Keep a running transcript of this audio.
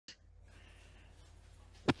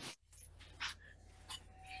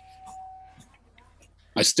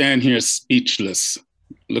I stand here speechless,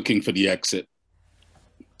 looking for the exit,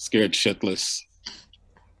 scared shitless.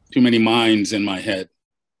 Too many minds in my head.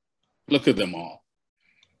 Look at them all.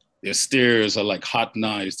 Their stares are like hot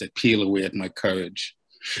knives that peel away at my courage,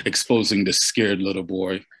 exposing this scared little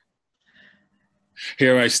boy.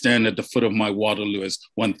 Here I stand at the foot of my Waterloo as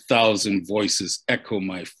 1,000 voices echo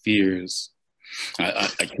my fears. I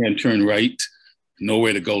can't turn right,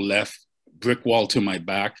 nowhere to go left, brick wall to my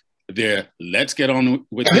back. There, let's get on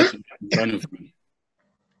with it in front of me.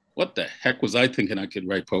 What the heck was I thinking I could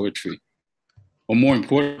write poetry? Or more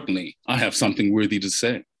importantly, I have something worthy to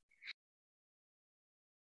say.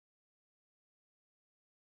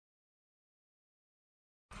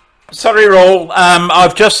 Sorry, Rawle.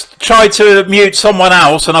 I've just tried to mute someone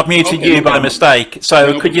else and I've muted you by mistake.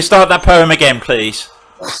 So could you start that poem again, please?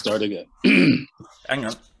 I'll start again. Hang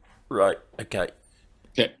on. Right, okay.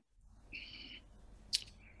 Okay.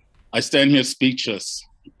 I stand here speechless,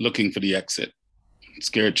 looking for the exit,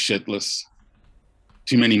 scared shitless.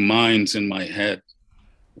 Too many minds in my head.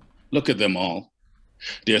 Look at them all.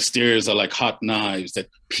 Their stares are like hot knives that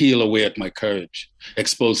peel away at my courage,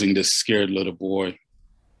 exposing this scared little boy.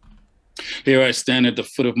 Here I stand at the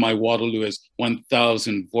foot of my Waterloo as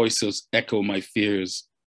 1,000 voices echo my fears.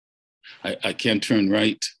 I can't turn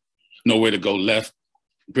right, nowhere to go left,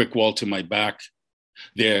 brick wall to my back.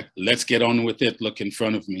 There, let's get on with it, look in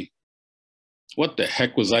front of me. What the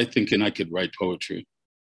heck was I thinking I could write poetry?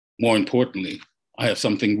 More importantly, I have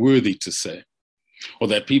something worthy to say, or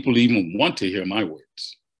that people even want to hear my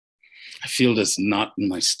words. I feel this knot in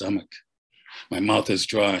my stomach. My mouth is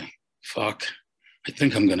dry. Fuck, I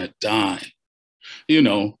think I'm gonna die. You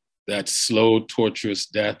know, that slow, torturous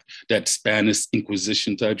death, that Spanish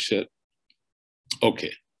Inquisition type shit.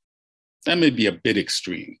 Okay, that may be a bit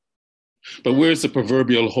extreme, but where's the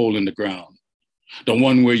proverbial hole in the ground? The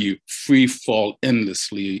one where you free fall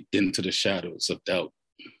endlessly into the shadows of doubt.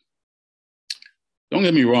 Don't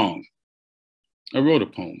get me wrong, I wrote a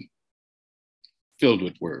poem filled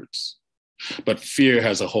with words, but fear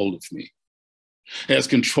has a hold of me. It has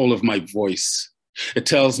control of my voice. It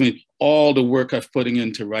tells me all the work I've putting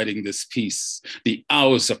into writing this piece, the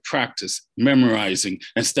hours of practice, memorizing,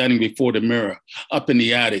 and standing before the mirror, up in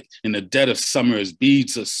the attic, in the dead of summer as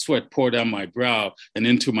beads of sweat pour down my brow and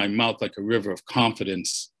into my mouth like a river of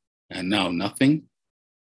confidence. And now nothing?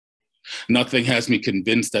 Nothing has me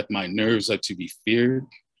convinced that my nerves are to be feared.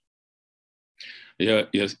 Yeah,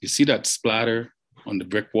 you see that splatter on the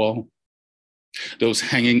brick wall? Those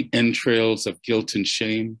hanging entrails of guilt and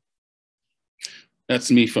shame? That's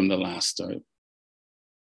me from the last time.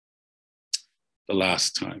 The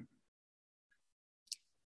last time.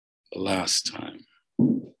 The last time.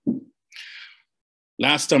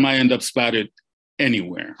 Last time I end up splattered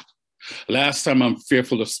anywhere. Last time I'm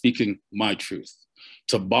fearful of speaking my truth,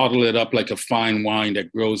 to bottle it up like a fine wine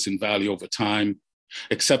that grows in value over time.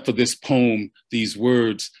 Except for this poem, these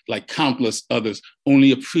words, like countless others,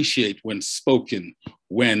 only appreciate when spoken,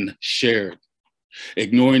 when shared.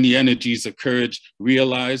 Ignoring the energies of courage,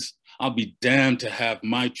 realize I'll be damned to have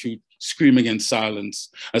my truth screaming in silence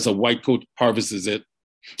as a white coat harvests it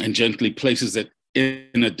and gently places it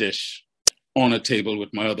in a dish on a table with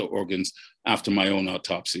my other organs after my own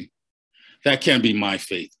autopsy. That can't be my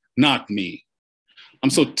fate, not me. I'm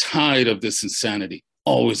so tired of this insanity,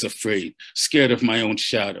 always afraid, scared of my own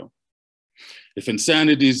shadow. If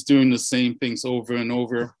insanity is doing the same things over and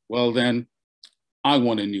over, well then, I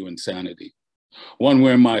want a new insanity. One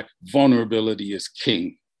where my vulnerability is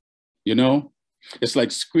king. You know, it's like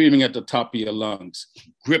screaming at the top of your lungs,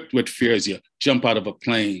 gripped with fear as you jump out of a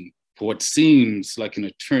plane for what seems like an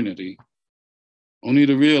eternity, only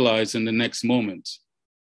to realize in the next moment,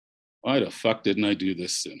 why the fuck didn't I do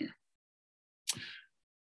this sooner?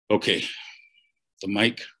 Okay, the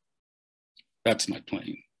mic, that's my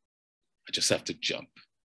plane. I just have to jump.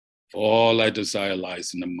 All I desire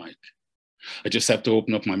lies in the mic. I just have to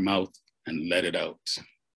open up my mouth and let it out.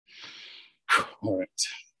 All right,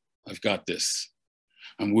 I've got this.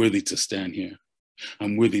 I'm worthy to stand here.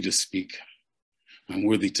 I'm worthy to speak. I'm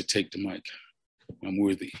worthy to take the mic. I'm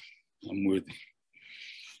worthy. I'm worthy.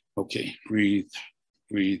 Okay, breathe,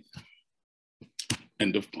 breathe.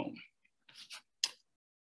 End of poem.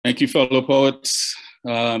 Thank you, fellow poets.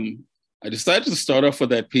 I decided to start off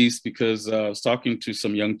with that piece because I was talking to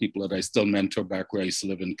some young people that I still mentor back where I used to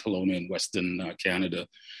live in Kelowna in Western Canada.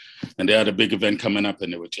 And they had a big event coming up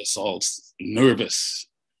and they were just all nervous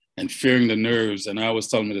and fearing the nerves. And I always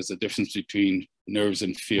tell them there's a difference between nerves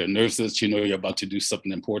and fear. Nerves says, you know, you're about to do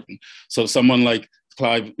something important. So someone like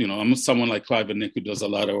Clive, you know, I'm someone like Clive and Nick who does a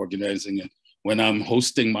lot of organizing. And when I'm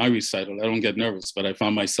hosting my recital, I don't get nervous, but I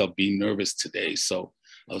found myself being nervous today. So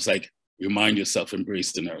I was like, remind yourself,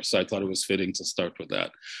 embrace the nurse. So I thought it was fitting to start with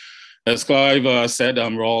that. As Clive said,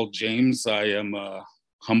 I'm Rawle James. I am a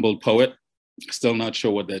humble poet. Still not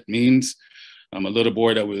sure what that means. I'm a little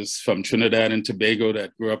boy that was from Trinidad and Tobago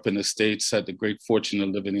that grew up in the States, had the great fortune of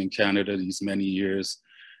living in Canada these many years.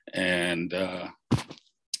 And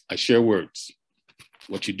I share words.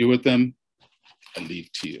 What you do with them, I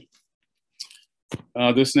leave to you.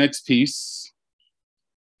 This next piece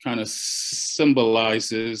kind of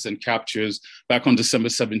symbolizes and captures back on December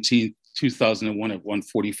 17th, 2001 at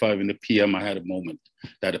 1:45 in the PM, I had a moment,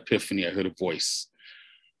 that epiphany. I heard a voice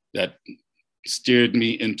that steered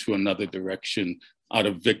me into another direction, out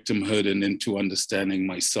of victimhood and into understanding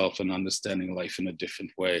myself and understanding life in a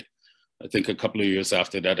different way. I think a couple of years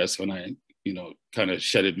after that, that's when I, kind of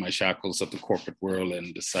shedded my shackles of the corporate world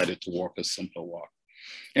and decided to walk a simpler walk.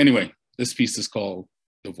 Anyway, this piece is called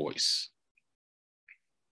The Voice.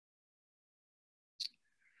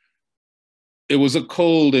 It was a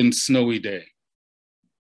cold and snowy day,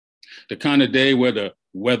 the kind of day where the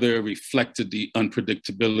weather reflected the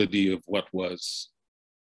unpredictability of what was.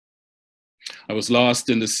 I was lost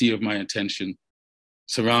in the sea of my intention,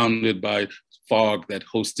 surrounded by fog that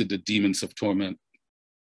hosted the demons of torment.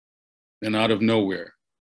 And out of nowhere,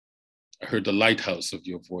 I heard the lighthouse of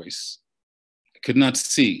your voice. I could not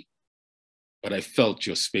see, but I felt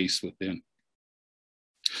your space within.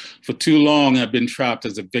 For too long, I've been trapped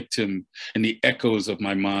as a victim in the echoes of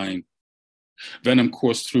my mind. Venom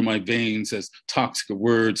coursed through my veins as toxic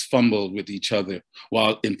words fumbled with each other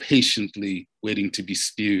while impatiently waiting to be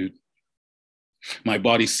spewed. My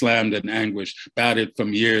body slammed in anguish, battered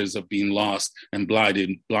from years of being lost and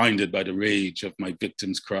blinded by the rage of my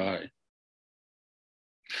victim's cry.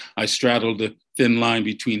 I straddled the thin line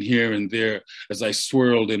between here and there as I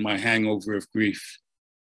swirled in my hangover of grief.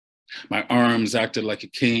 My arms acted like a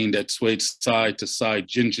cane that swayed side to side,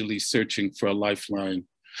 gingerly searching for a lifeline,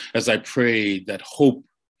 as I prayed that hope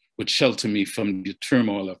would shelter me from the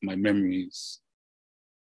turmoil of my memories.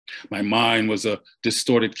 My mind was a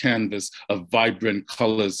distorted canvas of vibrant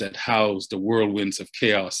colors that housed the whirlwinds of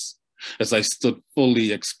chaos as I stood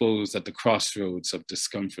fully exposed at the crossroads of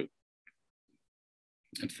discomfort.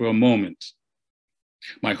 And for a moment,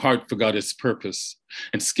 my heart forgot its purpose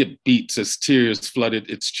and skipped beats as tears flooded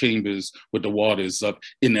its chambers with the waters of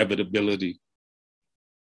inevitability.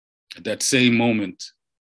 At that same moment,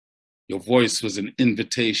 your voice was an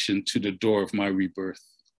invitation to the door of my rebirth.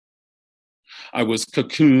 I was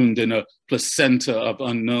cocooned in a placenta of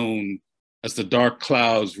unknown as the dark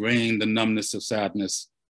clouds rained the numbness of sadness.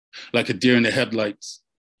 Like a deer in the headlights,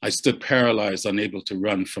 I stood paralyzed, unable to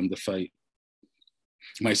run from the fight.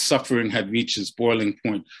 My suffering had reached its boiling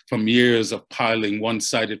point from years of piling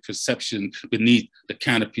one-sided perception beneath the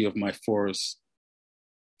canopy of my forest.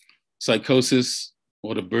 Psychosis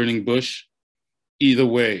or the burning bush, either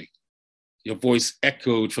way, your voice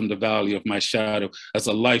echoed from the valley of my shadow as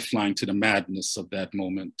a lifeline to the madness of that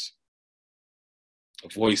moment. A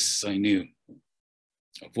voice I knew,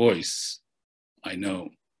 a voice I know.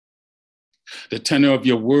 The tenor of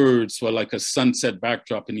your words were like a sunset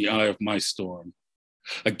backdrop in the eye of my storm,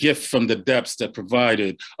 a gift from the depths that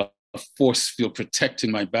provided a force field protecting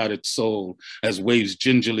my battered soul as waves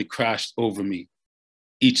gingerly crashed over me,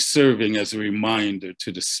 each serving as a reminder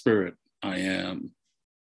to the spirit I am.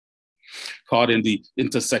 Caught in the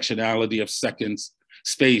intersectionality of seconds,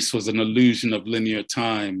 space was an illusion of linear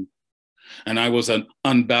time, and I was an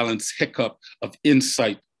unbalanced hiccup of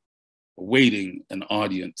insight awaiting an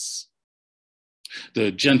audience.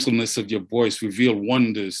 The gentleness of your voice revealed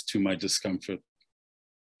wonders to my discomfort.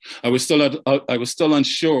 I was still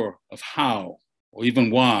unsure of how or even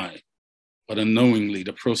why, but unknowingly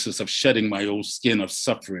the process of shedding my old skin of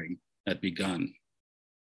suffering had begun.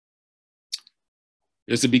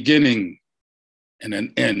 There's a beginning and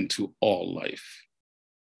an end to all life.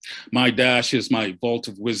 My dash is my vault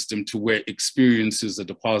of wisdom to where experiences are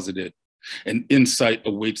deposited and insight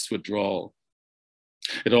awaits withdrawal.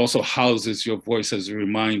 It also houses your voice as a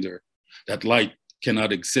reminder that light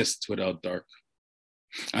cannot exist without dark.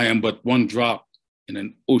 I am but one drop in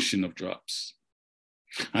an ocean of drops.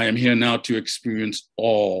 I am here now to experience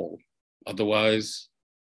all. Otherwise,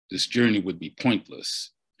 this journey would be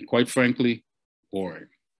pointless and, quite frankly, boring.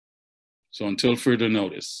 So until further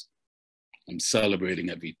notice, I'm celebrating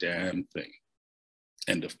every damn thing.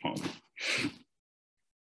 End of poem.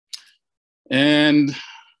 And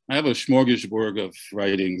I have a smorgasbord of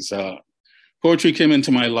writings. Poetry came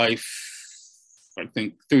into my life, I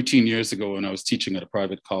think 13 years ago when I was teaching at a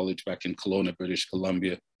private college back in Kelowna, British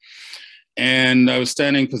Columbia. And I was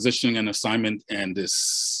standing, positioning an assignment, and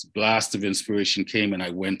this blast of inspiration came and I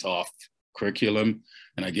went off curriculum.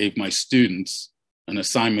 And I gave my students an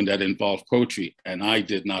assignment that involved poetry, and I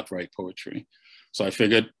did not write poetry. So I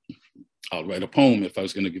figured I'll write a poem if I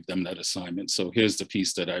was going to give them that assignment. So here's the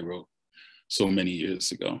piece that I wrote so many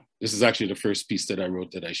years ago. This is actually the first piece that I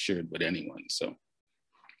wrote that I shared with anyone. So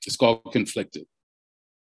it's called Conflicted.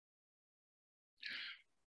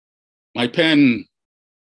 My pen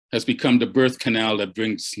has become the birth canal that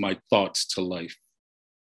brings my thoughts to life.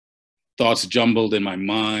 Thoughts jumbled in my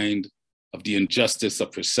mind of the injustice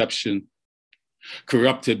of perception,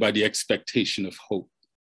 corrupted by the expectation of hope.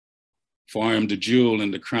 For I am the jewel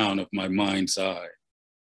in the crown of my mind's eye.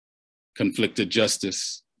 Conflicted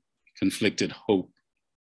justice, conflicted hope,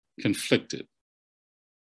 conflicted.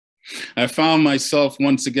 I found myself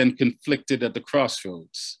once again conflicted at the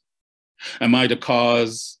crossroads. Am I the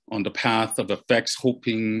cause on the path of effects,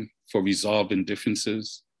 hoping for resolved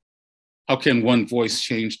differences? How can one voice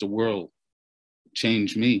change the world,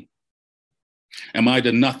 change me? Am I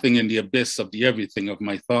the nothing in the abyss of the everything of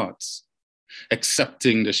my thoughts,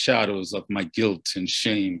 accepting the shadows of my guilt and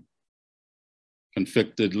shame?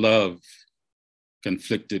 Conflicted love,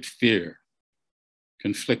 conflicted fear,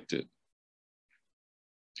 conflicted.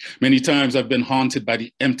 Many times I've been haunted by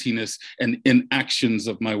the emptiness and inactions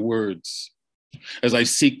of my words as I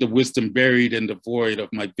seek the wisdom buried in the void of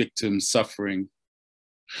my victim's suffering,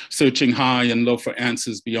 searching high and low for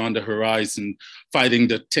answers beyond the horizon, fighting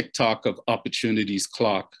the tick-tock of opportunity's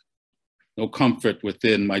clock. No comfort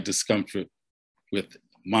within my discomfort with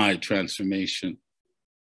my transformation.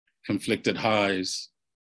 Conflicted highs,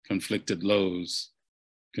 conflicted lows,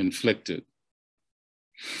 conflicted.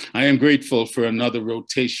 I am grateful for another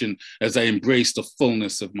rotation as I embrace the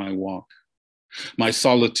fullness of my walk. My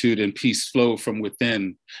solitude and peace flow from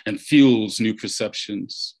within and fuels new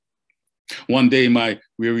perceptions. One day my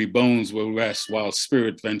weary bones will rest while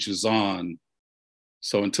spirit ventures on.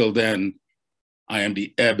 So until then, I am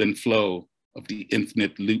the ebb and flow of the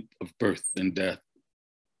infinite loop of birth and death.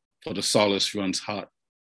 For the solace runs hot,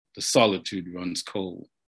 the solitude runs cold.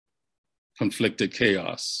 Conflicted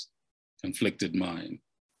chaos, conflicted mind.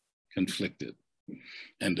 Conflicted.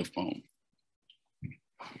 End of poem.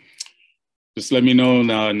 Just let me know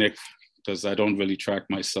now, Nick, because I don't really track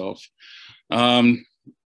myself.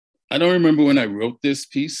 I don't remember when I wrote this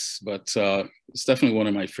piece, but it's definitely one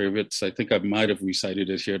of my favorites. I think I might have recited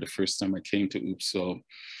it here the first time I came to Oooh, so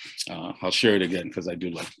I'll share it again because I do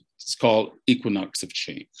like it. It's called Equinox of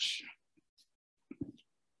Change.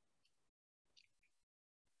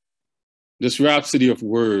 This rhapsody of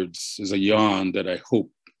words is a yarn that I hope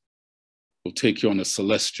will take you on a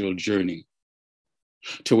celestial journey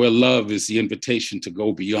to where love is the invitation to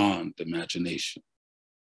go beyond imagination.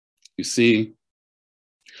 You see,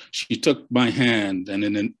 she took my hand and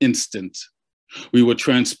in an instant, we were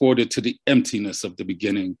transported to the emptiness of the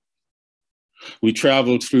beginning. We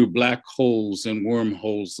traveled through black holes and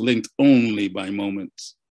wormholes linked only by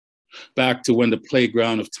moments, back to when the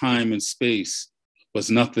playground of time and space was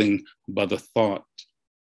nothing but a thought.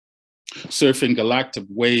 Surfing galactic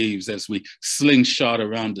waves as we slingshot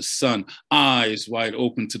around the sun, eyes wide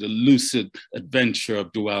open to the lucid adventure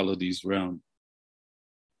of duality's realm.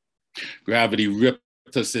 Gravity ripped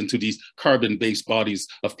us into these carbon-based bodies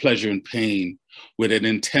of pleasure and pain with an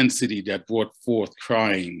intensity that brought forth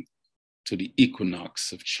crying to the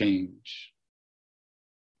equinox of change.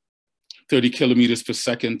 30 kilometers per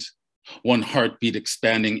second, one heartbeat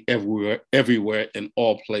expanding everywhere in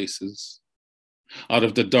all places. Out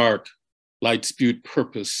of the dark, light spewed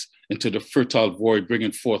purpose into the fertile void,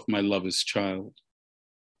 bringing forth my lover's child.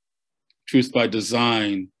 Truth by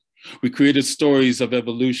design, we created stories of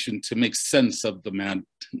evolution to make sense of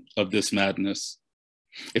this madness,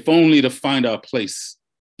 if only to find our place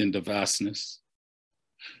in the vastness.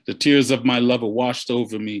 The tears of my lover washed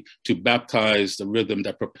over me to baptize the rhythm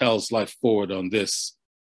that propels life forward on this,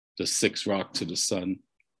 the sixth rock to the sun.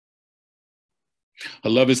 Her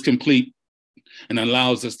love is complete and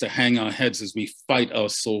allows us to hang our heads as we fight our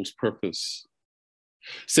soul's purpose.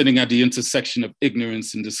 Sitting at the intersection of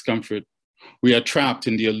ignorance and discomfort, we are trapped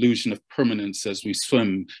in the illusion of permanence as we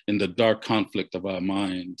swim in the dark conflict of our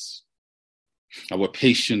minds. Our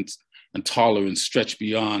patience and tolerance stretch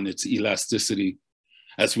beyond its elasticity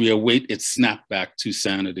as we await its snapback to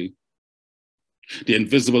sanity. The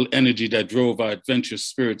invisible energy that drove our adventurous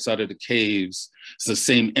spirits out of the caves is the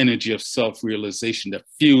same energy of self-realization that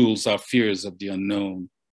fuels our fears of the unknown.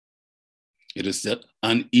 It is the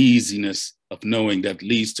uneasiness of knowing that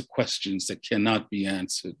leads to questions that cannot be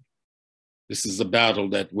answered. This is a battle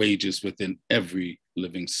that wages within every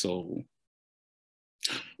living soul.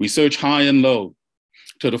 We search high and low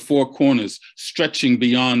to the four corners, stretching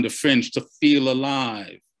beyond the fringe to feel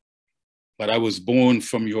alive. but I was born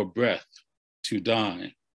from your breath to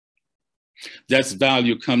die. Death's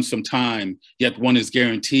value comes from time, yet one is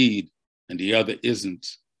guaranteed and the other isn't.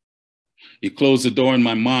 You close the door in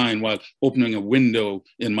my mind while opening a window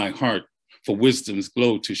in my heart for wisdom's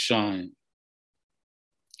glow to shine.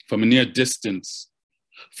 From a near distance,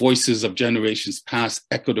 voices of generations past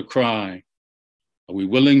echo the cry. Are we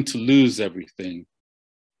willing to lose everything,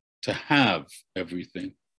 to have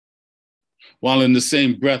everything? While in the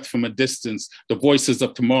same breath from a distance, the voices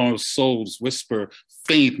of tomorrow's souls whisper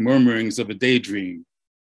faint murmurings of a daydream.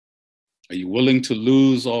 Are you willing to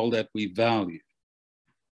lose all that we value,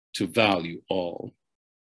 to value all?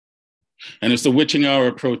 And as the witching hour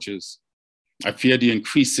approaches, I fear the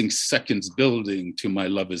increasing seconds building to my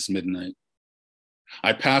lover's midnight.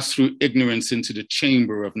 I pass through ignorance into the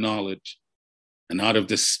chamber of knowledge, and out of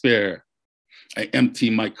despair, I empty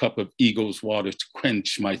my cup of ego's water to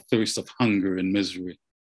quench my thirst of hunger and misery.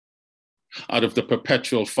 Out of the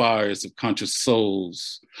perpetual fires of conscious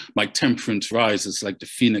souls, my temperance rises like the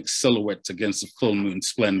phoenix silhouettes against the full moon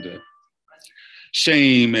splendor.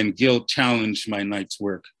 Shame and guilt challenge my night's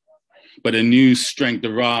work, but a new strength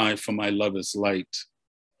derived from my lover's light.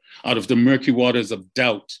 Out of the murky waters of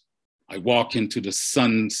doubt, I walk into the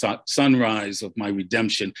sunrise of my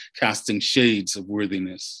redemption, casting shades of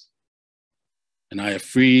worthiness. And I have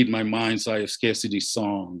freed my mind's eye of scarcity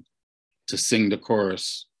song to sing the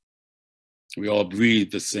chorus. We all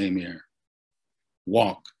breathe the same air,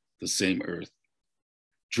 walk the same earth,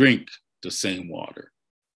 drink the same water.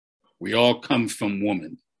 We all come from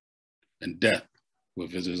woman, and death will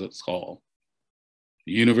visit us all.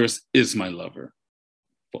 The universe is my lover,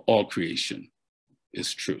 for all creation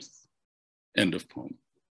is truth. End of poem.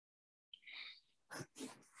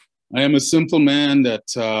 I am a simple man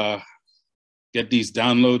that get these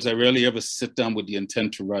downloads. I rarely ever sit down with the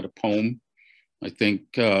intent to write a poem. I think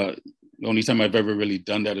the only time I've ever really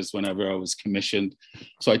done that is whenever I was commissioned.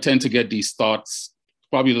 So I tend to get these thoughts,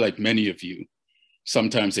 probably like many of you.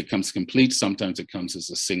 Sometimes it comes complete, sometimes it comes as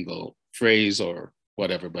a single phrase or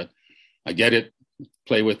whatever, but I get it,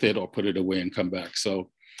 play with it or put it away and come back.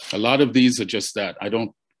 So a lot of these are just that.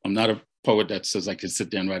 I'm not a poet that says I can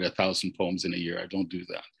sit there and write 1,000 poems in a year. I don't do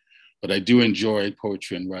that, but I do enjoy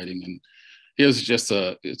poetry and writing. And here's just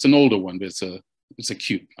it's an older one, but it's a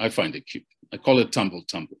cute, I find it cute. I call it Tumble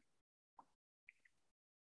Tumble.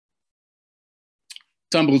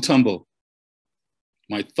 Tumble Tumble,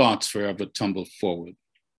 my thoughts forever tumble forward.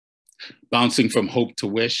 Bouncing from hope to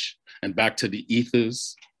wish and back to the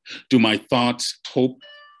ethers. Do my thoughts hope?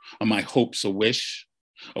 Are my hopes a wish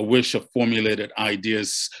of formulated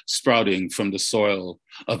ideas sprouting from the soil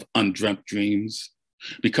of undreamt dreams?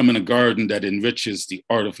 Becoming a garden that enriches the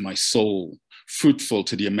art of my soul, fruitful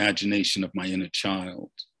to the imagination of my inner child.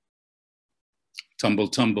 Tumble,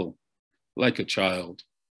 tumble, like a child,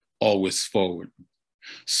 always forward,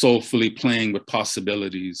 soulfully playing with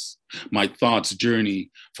possibilities. My thoughts journey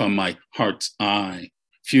from my heart's eye,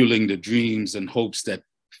 fueling the dreams and hopes that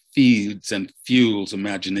feeds and fuels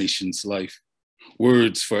imagination's life.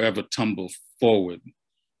 Words forever tumble forward,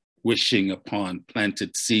 wishing upon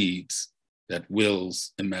planted seeds that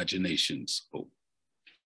wills imagination's hope.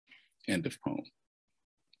 End of poem.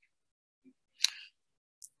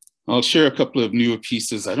 I'll share a couple of newer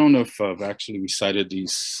pieces. I don't know if I've actually recited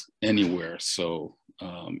these anywhere. So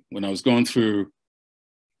when I was going through,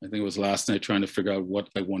 I think it was last night, trying to figure out what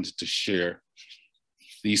I wanted to share,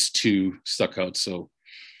 these two stuck out. So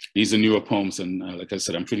these are newer poems. And like I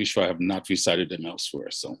said, I'm pretty sure I have not recited them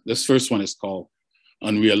elsewhere. So this first one is called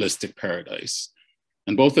Unrealistic Paradise.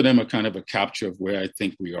 And both of them are kind of a capture of where I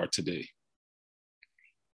think we are today.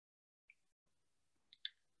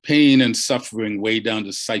 Pain and suffering weigh down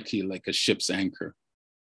the psyche like a ship's anchor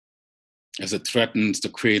as it threatens the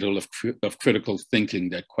cradle of critical thinking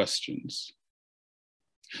that questions.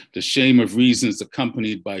 The shame of reason is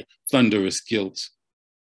accompanied by thunderous guilt,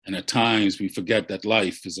 and at times we forget that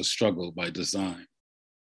life is a struggle by design.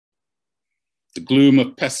 The gloom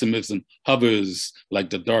of pessimism hovers like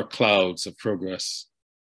the dark clouds of progress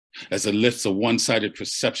as it lifts a one-sided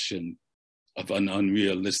perception of an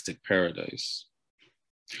unrealistic paradise.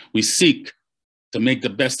 We seek to make the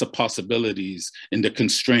best of possibilities in the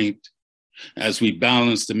constraint as we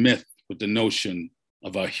balance the myth with the notion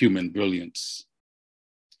of our human brilliance.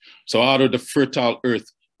 So out of the fertile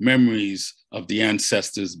earth, memories of the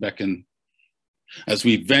ancestors beckon as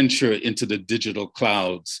we venture into the digital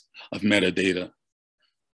clouds of metadata.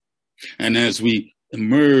 And as we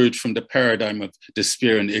emerge from the paradigm of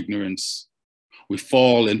despair and ignorance, we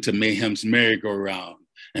fall into mayhem's merry-go-round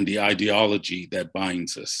and the ideology that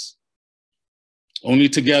binds us. Only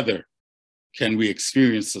together can we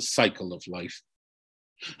experience the cycle of life,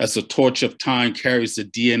 as the torch of time carries the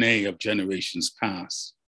DNA of generations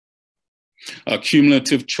past. A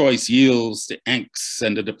cumulative choice yields the angst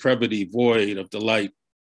and the depravity void of delight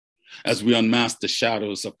as we unmask the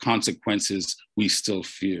shadows of consequences we still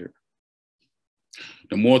fear.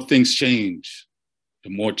 The more things change, the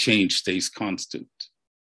more change stays constant.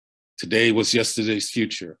 Today was yesterday's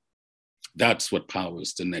future. That's what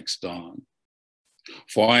powers the next dawn.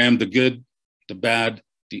 For I am the good, the bad,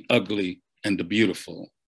 the ugly, and the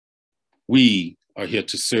beautiful. We are here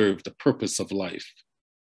to serve the purpose of life.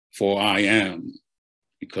 For I am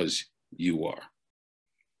because you are.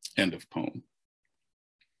 End of poem.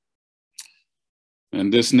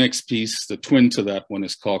 And this next piece, the twin to that one,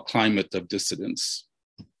 is called Climate of Dissidence.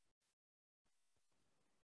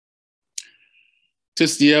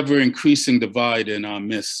 'Tis the ever-increasing divide in our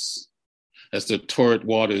midst as the torrent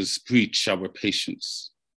waters breach our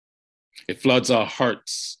patience. It floods our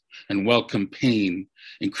hearts and welcome pain,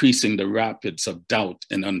 increasing the rapids of doubt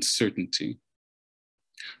and uncertainty.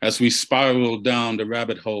 As we spiral down the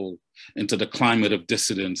rabbit hole into the climate of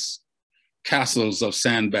dissidence, castles of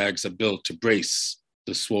sandbags are built to brace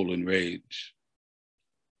the swollen rage.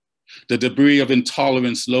 The debris of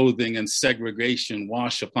intolerance, loathing, and segregation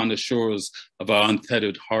wash upon the shores of our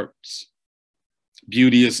untethered hearts.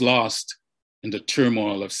 Beauty is lost in the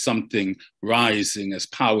turmoil of something rising as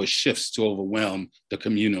power shifts to overwhelm the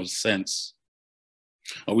communal sense.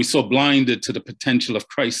 Are we so blinded to the potential of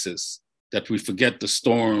crisis that we forget the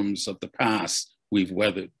storms of the past we've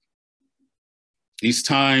weathered? These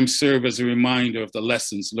times serve as a reminder of the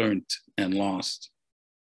lessons learned and lost.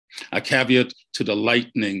 A caveat to the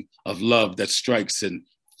lightning of love that strikes in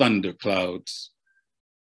thunder clouds.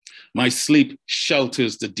 My sleep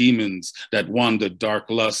shelters the demons that wander dark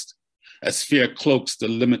lust, as fear cloaks the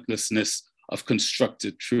limitlessness of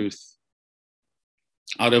constructed truth.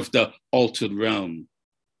 Out of the altered realm,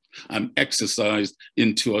 I'm exercised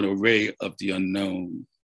into an array of the unknown.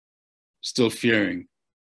 Still fearing,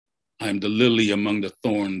 I'm the lily among the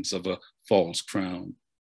thorns of a false crown.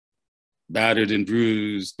 Battered and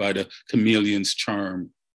bruised by the chameleon's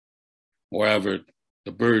charm, wherever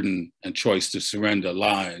the burden and choice to surrender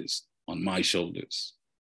lies on my shoulders.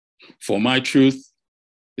 For my truth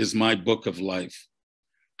is my book of life,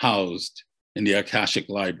 housed in the Akashic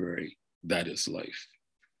library that is life.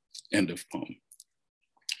 End of poem.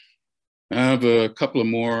 I have a couple of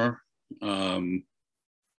more I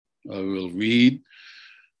will read.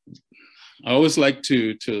 I always like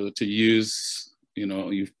to use,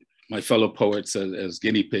 my fellow poets as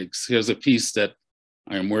guinea pigs. Here's a piece that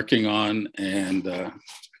I am working on, and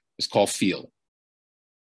it's called Feel.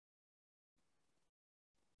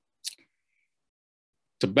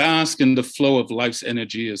 To bask in the flow of life's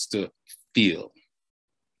energy is to feel.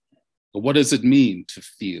 But what does it mean to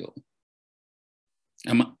feel?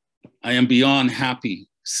 I am beyond happy,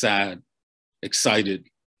 sad, excited,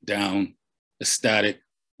 down, ecstatic,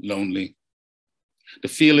 lonely. The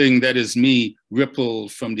feeling that is me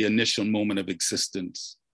rippled from the initial moment of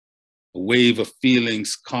existence. A wave of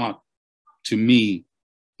feelings caught to me.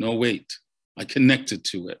 No, wait, I connected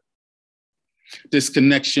to it. This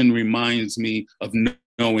connection reminds me of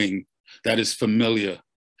knowing that is familiar,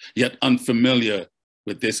 yet unfamiliar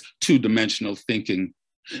with this two-dimensional thinking.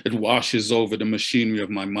 It washes over the machinery of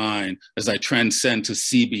my mind as I transcend to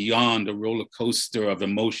see beyond the roller coaster of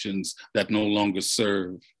emotions that no longer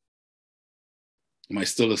serve. Am I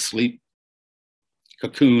still asleep?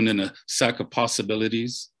 Cocoon in a sack of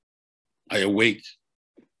possibilities? I awake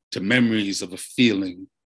to memories of a feeling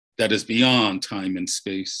that is beyond time and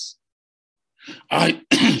space.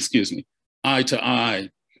 Excuse me, eye to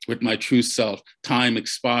eye with my true self, time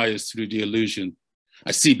expires through the illusion.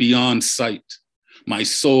 I see beyond sight. My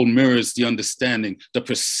soul mirrors the understanding, the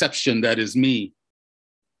perception that is me.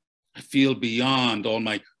 I feel beyond all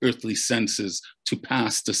my earthly senses to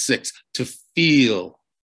pass the six, to feel.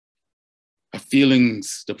 Are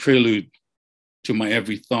feelings the prelude to my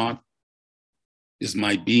every thought? Is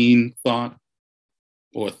my being thought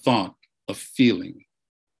or a thought of feeling?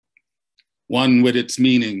 One with its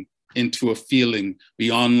meaning into a feeling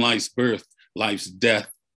beyond life's birth, life's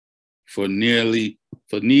death, for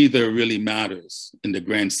neither really matters in the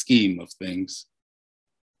grand scheme of things.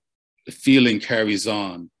 The feeling carries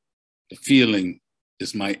on. The feeling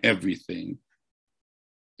is my everything.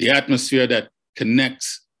 The atmosphere that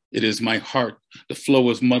connects, it is my heart. The flow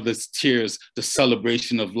of mother's tears, the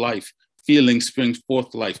celebration of life. Feeling springs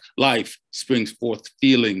forth life. Life springs forth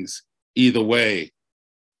feelings. Either way,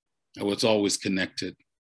 I was always connected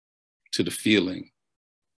to the feeling,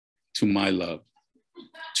 to my love,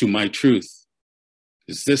 to my truth.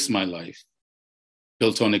 Is this my life?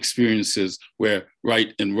 built on experiences where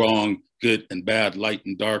right and wrong, good and bad, light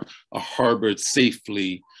and dark are harbored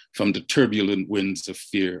safely from the turbulent winds of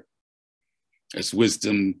fear. As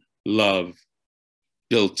wisdom, love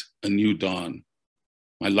built a new dawn,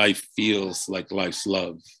 my life feels like life's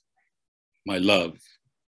love. My love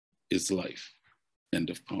is life. End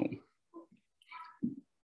of poem.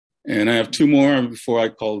 And I have two more before I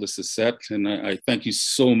call this a set. And I thank you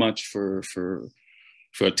so much for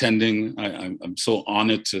attending. I'm so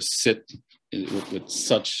honored to sit with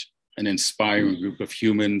such an inspiring group of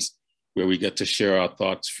humans where we get to share our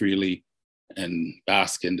thoughts freely and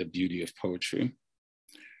bask in the beauty of poetry.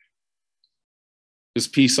 This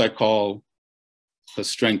piece I call Her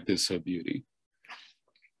Strength is Her Beauty.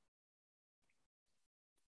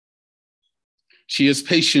 She is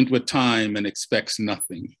patient with time and expects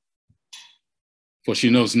nothing, for she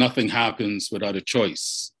knows nothing happens without a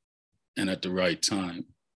choice and at the right time.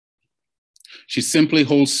 She simply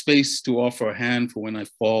holds space to offer a hand for when I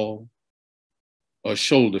fall, or a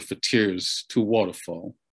shoulder for tears to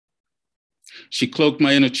waterfall. She cloaked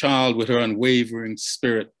my inner child with her unwavering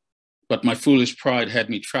spirit, but my foolish pride had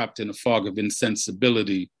me trapped in a fog of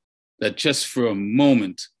insensibility that just for a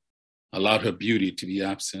moment allowed her beauty to be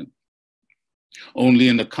absent. Only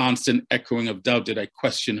in the constant echoing of doubt did I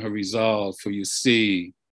question her resolve, for you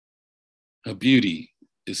see, her beauty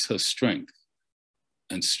is her strength,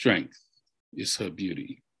 and strength is her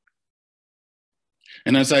beauty.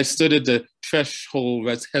 And as I stood at the threshold,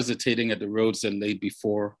 hesitating at the roads that lay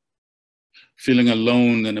before, feeling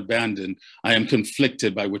alone and abandoned, I am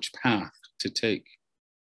conflicted by which path to take.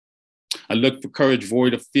 I look for courage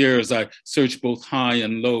void of fear as I search both high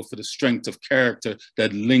and low for the strength of character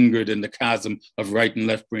that lingered in the chasm of right and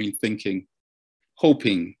left brain thinking,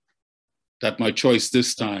 hoping that my choice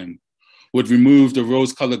this time would remove the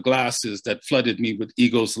rose-colored glasses that flooded me with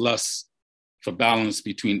ego's lust for balance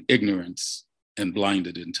between ignorance and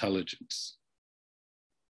blinded intelligence.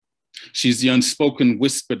 She's the unspoken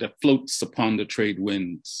whisper that floats upon the trade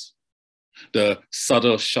winds. The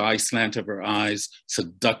subtle, shy slant of her eyes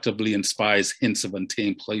seductively inspires hints of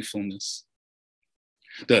untamed playfulness.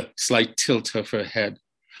 The slight tilt of her head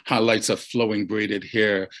highlights her flowing braided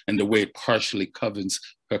hair and the way it partially covers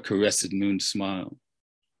her caressed noon smile.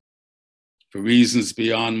 For reasons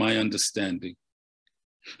beyond my understanding,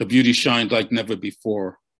 her beauty shined like never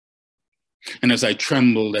before. And as I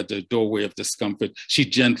trembled at the doorway of discomfort, she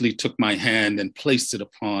gently took my hand and placed it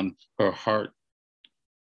upon her heart.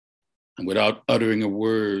 And without uttering a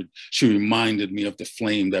word, she reminded me of the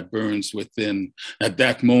flame that burns within. At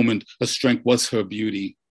that moment, her strength was her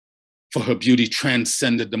beauty, for her beauty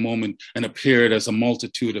transcended the moment and appeared as a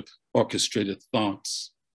multitude of orchestrated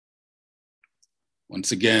thoughts.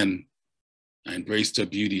 Once again, I embraced her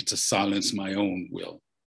beauty to silence my own will.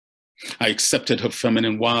 I accepted her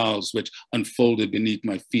feminine wiles, which unfolded beneath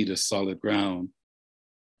my feet as solid ground.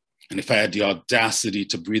 And if I had the audacity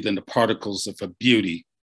to breathe in the particles of her beauty,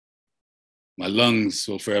 my lungs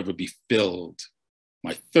will forever be filled,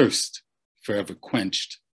 my thirst forever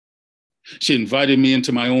quenched. She invited me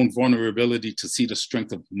into my own vulnerability to see the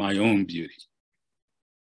strength of my own beauty.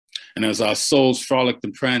 And as our souls frolicked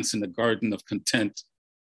and pranced in the garden of content,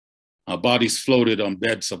 our bodies floated on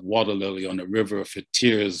beds of water lily on a river of her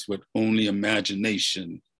tears with only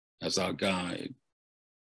imagination as our guide.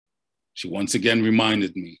 She once again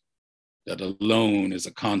reminded me that alone is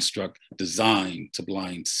a construct designed to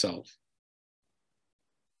blind self.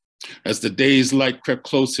 As the day's light crept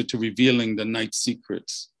closer to revealing the night's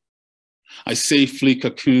secrets, I safely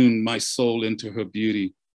cocooned my soul into her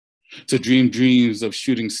beauty to dream dreams of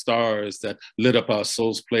shooting stars that lit up our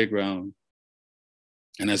soul's playground.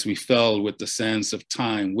 And as we fell with the sands of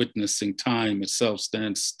time, witnessing time itself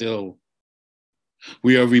stand still,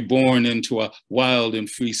 we are reborn into our wild and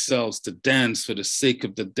free selves to dance for the sake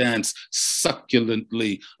of the dance,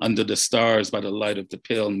 succulently under the stars by the light of the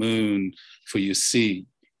pale moon. For you see,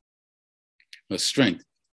 her strength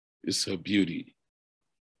is her beauty,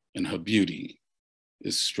 and her beauty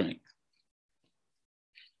is strength.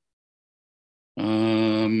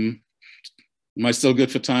 Am I still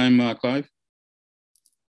good for time, Clive?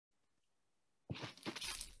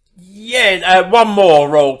 Yeah, one more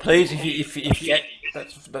roll, please. If you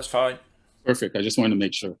that's fine. Perfect. I just wanted to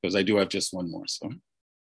make sure because I do have just one more. So,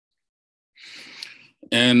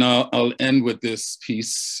 and I'll end with this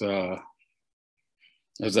piece.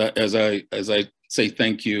 As I say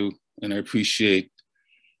thank you, and I appreciate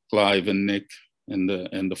Clive and Nick and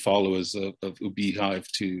the followers of Oooh Beehive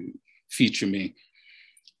to feature me.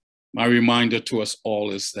 My reminder to us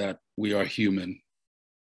all is that we are human,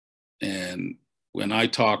 and when I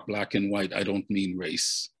talk black and white, I don't mean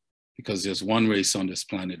race, because there's one race on this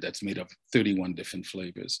planet that's made of 31 different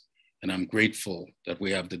flavors. And I'm grateful that we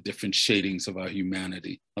have the different shadings of our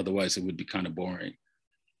humanity. Otherwise, it would be kind of boring.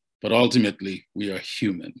 But ultimately, we are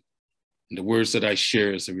human. And the words that I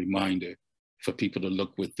share is a reminder for people to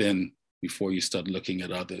look within before you start looking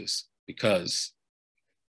at others, because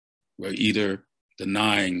we're either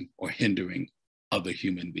denying or hindering other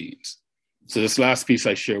human beings. So this last piece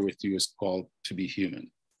I share with you is called To Be Human.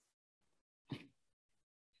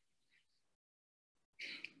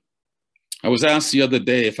 I was asked the other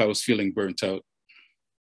day if I was feeling burnt out.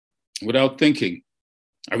 Without thinking,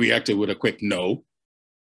 I reacted with a quick no.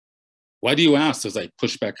 Why do you ask, as I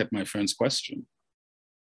pushed back at my friend's question?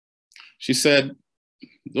 She said,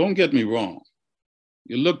 don't get me wrong.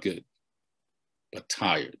 You look good, but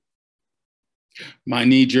tired. My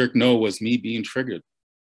knee-jerk no was me being triggered.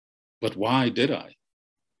 But why did I?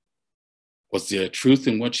 Was there truth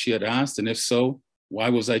in what she had asked? And if so, why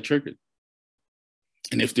was I triggered?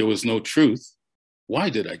 And if there was no truth, why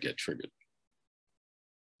did I get triggered?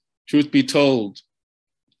 Truth be told,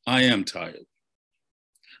 I am tired.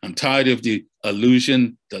 I'm tired of the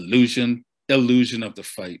illusion, delusion, illusion of the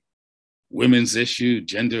fight. Women's issue,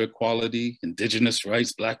 gender equality, indigenous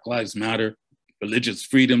rights, Black Lives Matter, religious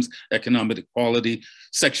freedoms, economic equality,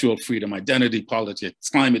 sexual freedom, identity politics,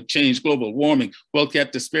 climate change, global warming, wealth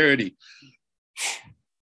gap disparity.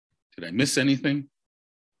 Did I miss anything?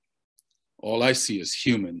 All I see is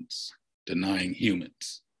humans denying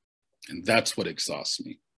humans. And that's what exhausts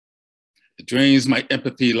me. It drains my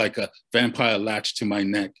empathy like a vampire latched to my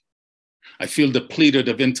neck. I feel depleted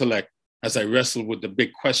of intellect as I wrestle with the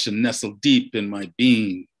big question nestled deep in my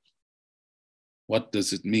being. What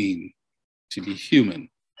does it mean to be human?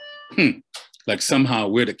 Like somehow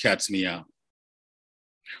we're the cat's meow.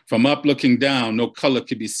 From up looking down, no color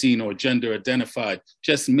could be seen or gender identified,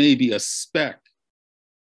 just maybe a speck.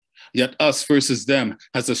 Yet us versus them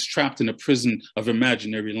has us trapped in a prison of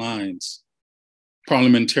imaginary lines.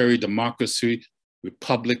 Parliamentary democracy,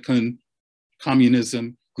 Republican,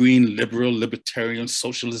 communism, green, liberal, libertarian,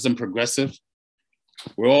 socialism, progressive.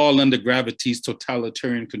 We're all under gravity's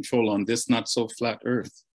totalitarian control on this not so flat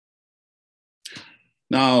earth.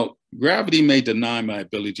 Now, gravity may deny my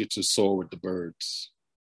ability to soar with the birds,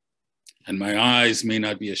 and my eyes may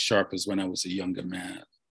not be as sharp as when I was a younger man,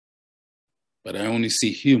 but I only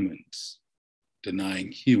see humans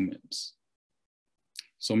denying humans.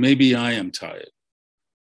 So maybe I am tired.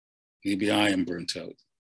 Maybe I am burnt out,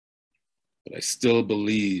 but I still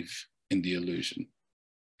believe in the illusion.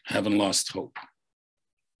 I haven't lost hope.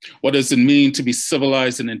 What does it mean to be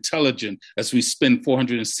civilized and intelligent as we spin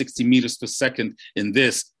 460 meters per second in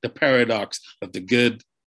this, the paradox of the good,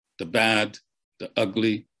 the bad, the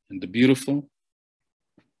ugly, and the beautiful?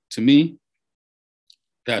 To me,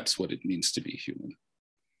 that's what it means to be human.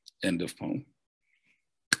 End of poem.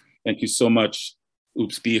 Thank you so much,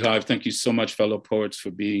 Oooh Beehive. Thank you so much, fellow poets, for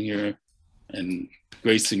being here and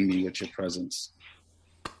gracing me with your presence.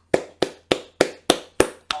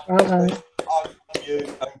 And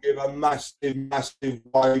give a massive, massive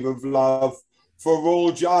wave of love for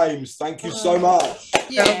Rawle James. Thank you so much.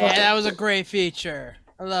 Yeah, that was a great feature.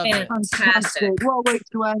 I love it. Fantastic. What a way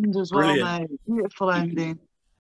to end as well, mate. Beautiful ending.